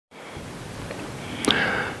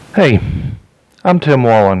Hey, I'm Tim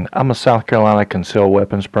Wallen. I'm a South Carolina concealed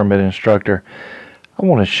weapons permit instructor. I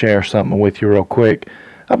want to share something with you real quick.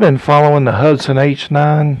 I've been following the Hudson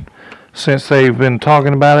H9 since they've been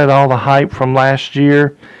talking about it, all the hype from last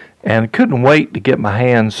year, and couldn't wait to get my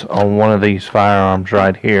hands on one of these firearms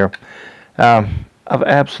right here. I've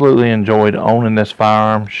absolutely enjoyed owning this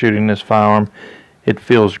firearm, shooting this firearm. It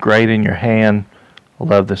feels great in your hand. I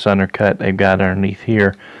love this undercut they've got underneath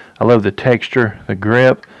here. I love the texture, the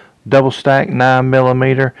grip, double stack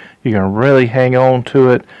 9mm. You can really hang on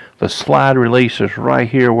to it. The slide release is right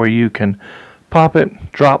here where you can pop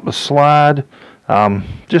it, drop the slide.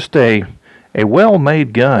 Just a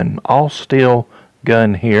well-made gun, all steel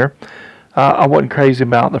gun here. I wasn't crazy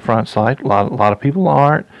about the front sight. A lot of people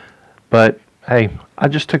aren't, but hey, I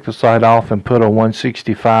just took the sight off and put a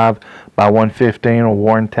 165 by 115 or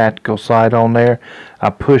Warren tactical sight on there.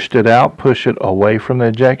 I pushed it out, push it away from the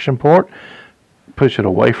ejection port, push it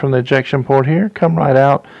away from the ejection port here, come right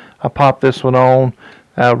out. I popped this one on.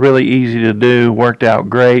 Really easy to do, worked out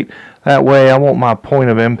great. That way I want my point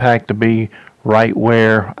of impact to be right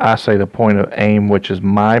where I say the point of aim, which is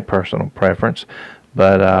my personal preference,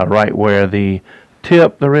 but right where the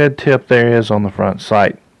tip, the red tip there is on the front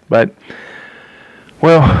sight. But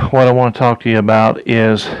well, what I want to talk to you about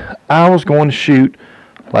is I was going to shoot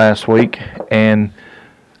last week and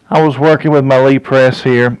I was working with my Lee press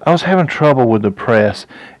here. I was having trouble with the press.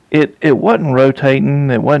 It wasn't rotating,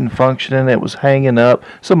 it wasn't functioning, it was hanging up.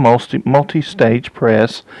 It's a multi-stage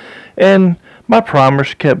press, and my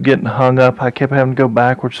primers kept getting hung up. I kept having to go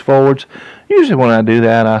backwards, forwards. Usually when I do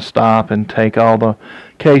that, I stop and take all the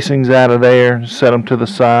casings out of there and set them to the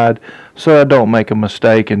side so I don't make a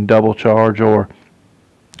mistake and double charge or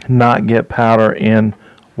not get powder in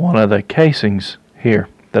one of the casings here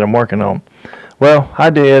that I'm working on. Well, I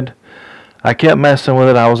did. I kept messing with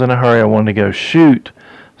it. I was in a hurry. I wanted to go shoot.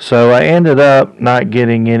 So I ended up not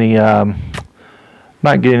getting any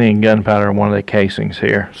gunpowder in one of the casings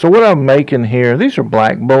here. So what I'm making here, these are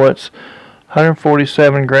black bullets,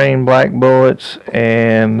 147 grain black bullets,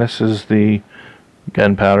 and this is the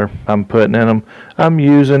gunpowder I'm putting in them. I'm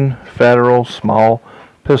using Federal small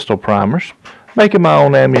pistol primers, making my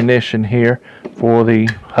own ammunition here for the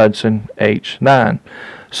Hudson H9.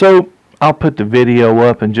 So I'll put the video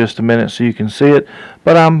up in just a minute so you can see it,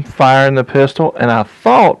 but I'm firing the pistol and I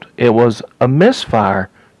thought it was a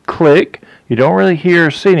misfire. Click. You don't really hear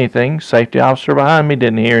or see anything. Safety officer behind me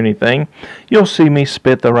didn't hear anything. You'll see me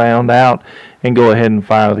spit the round out and go ahead and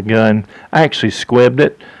fire the gun. I actually squibbed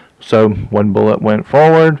it, so one bullet went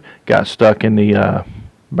forward, got stuck in the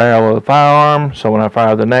barrel of the firearm, so when I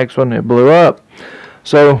fired the next one, it blew up.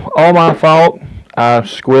 So all my fault. I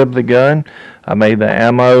squibbed the gun. I made the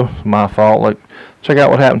ammo. My fault. Look, check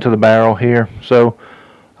out what happened to the barrel here. So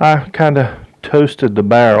I kind of toasted the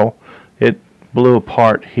barrel. It blew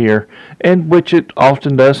apart here, and which it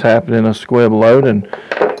often does happen in a squib load. And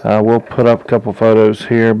we'll put up a couple photos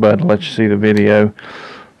here, but I'll let you see the video.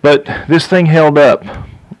 But this thing held up.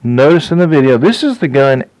 Notice in the video, this is the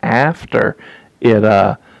gun after it.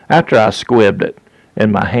 After I squibbed it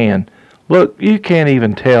in my hand. Look, you can't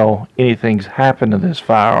even tell anything's happened to this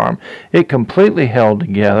firearm. It completely held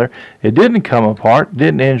together. It didn't come apart,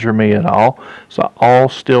 didn't injure me at all. It's an all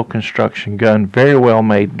steel construction gun, very well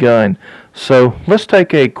made gun. So let's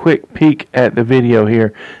take a quick peek at the video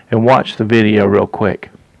here and watch the video real quick.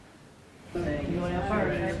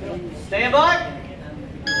 Stand by.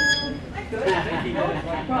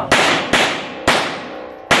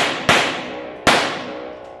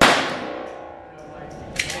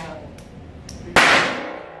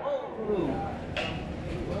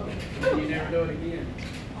 You never do it again.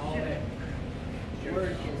 All that.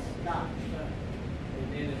 Word is stop.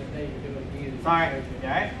 At the end of the day, you do it again. Sorry. You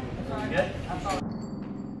alright? Good?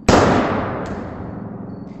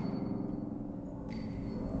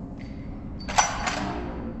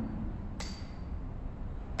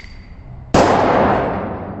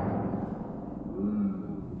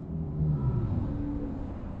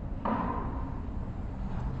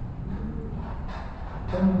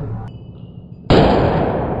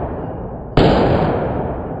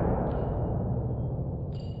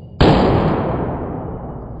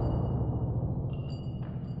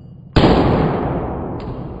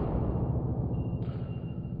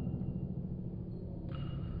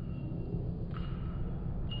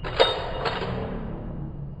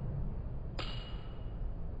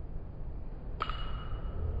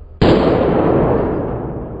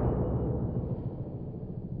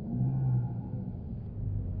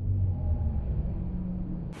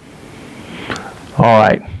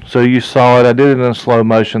 Alright, so you saw it. I did it in slow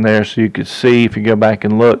motion there so you could see if you go back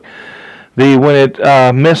and look. When it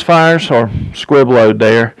misfires or squib load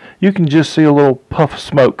there, you can just see a little puff of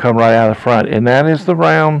smoke come right out of the front, and that is the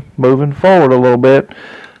round moving forward a little bit.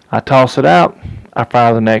 I toss it out, I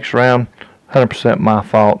fire the next round. 100% my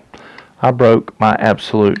fault. I broke my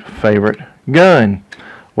absolute favorite gun.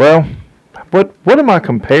 Well, what am I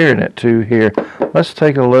comparing it to here? Let's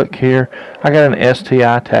take a look here. I got an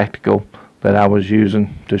STI Tactical that I was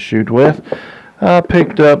using to shoot with. I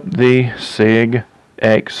picked up the SIG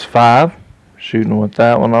X5, shooting with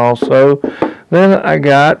that one also. Then I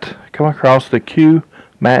come across the Q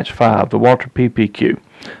Match 5, the Walter PPQ.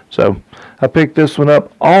 So I picked this one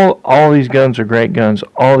up. All these guns are great guns.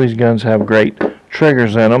 All these guns have great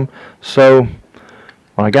triggers in them. So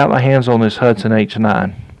when I got my hands on this Hudson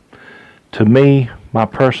H9, to me, my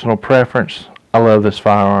personal preference, I love this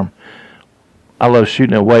firearm. I love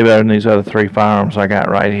shooting it way better than these other 3 firearms I got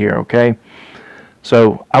right here, okay?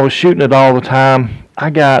 So I was shooting it all the time. I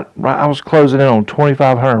was closing in on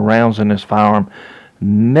 2,500 rounds in this firearm.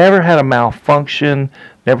 Never had a malfunction,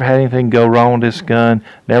 never had anything go wrong with this gun,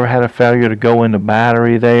 never had a failure to go in the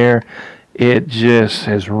battery there. It just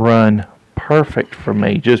has run perfect for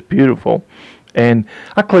me, just beautiful. And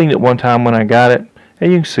I cleaned it one time when I got it,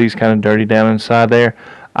 and you can see it's kind of dirty down inside there.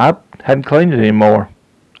 I hadn't cleaned it anymore.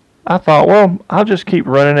 I thought, well, I'll just keep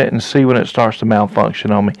running it and see when it starts to malfunction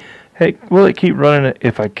on me. Hey, will it keep running it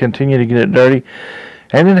if I continue to get it dirty?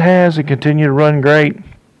 And it has. It continued to run great.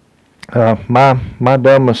 My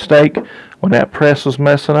dumb mistake, when that press was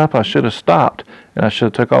messing up, I should have stopped, and I should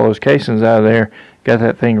have took all those casings out of there, got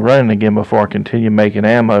that thing running again before I continued making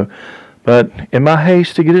ammo. But in my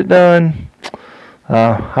haste to get it done,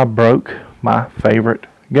 I broke my favorite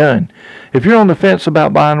gun. If you're on the fence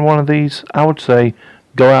about buying one of these, I would say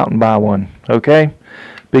go out and buy one, okay?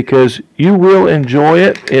 Because you will enjoy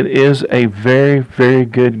it. It is a very, very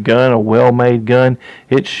good gun, a well-made gun.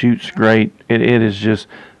 It shoots great. It is just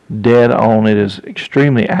dead on. It is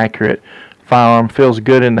extremely accurate. Firearm feels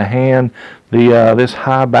good in the hand. This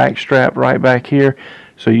high back strap right back here,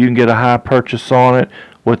 so you can get a high purchase on it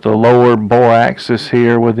with the lower bore axis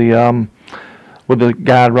here with the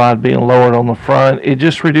guide rod being lowered on the front. It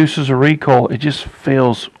just reduces the recoil. It just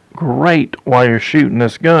feels great while you're shooting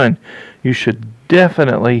this gun. You should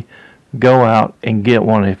definitely go out and get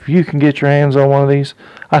one. If you can get your hands on one of these,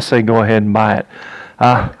 I say go ahead and buy it.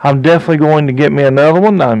 I'm definitely going to get me another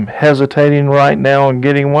one. I'm hesitating right now on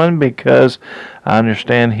getting one because I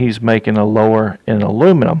understand he's making a lower in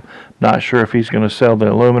aluminum. Not sure if he's going to sell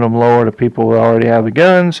the aluminum lower to people who already have the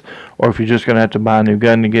guns, or if you're just going to have to buy a new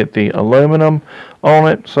gun to get the aluminum on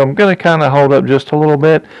it. So I'm going to kind of hold up just a little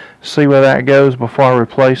bit, see where that goes before I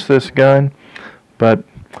replace this gun. But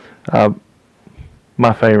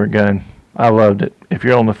my favorite gun, I loved it. If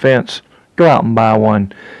you're on the fence, go out and buy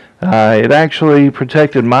one. It actually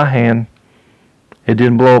protected my hand. It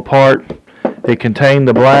didn't blow apart. It contained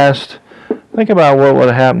the blast. Think about what would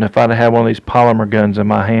have happened if I'd have had one of these polymer guns in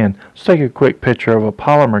my hand. Let's take a quick picture of a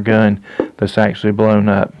polymer gun that's actually blown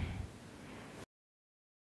up.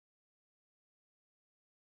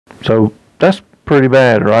 So that's pretty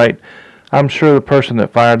bad, right? I'm sure the person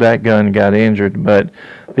that fired that gun got injured, but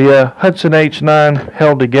the Hudson H9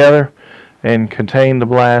 held together and contained the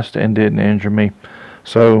blast and didn't injure me.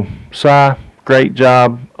 So, Si, great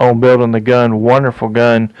job on building the gun. Wonderful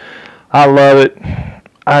gun. I love it.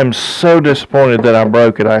 I'm so disappointed that I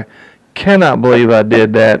broke it. I cannot believe I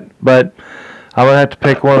did that, but I'm going to have to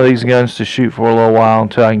pick one of these guns to shoot for a little while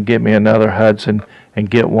until I can get me another Hudson and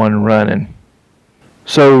get one running.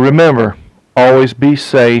 So remember, always be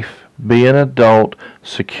safe, be an adult,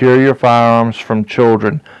 secure your firearms from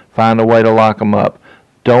children, find a way to lock them up.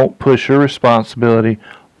 Don't push your responsibility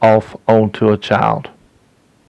off onto a child.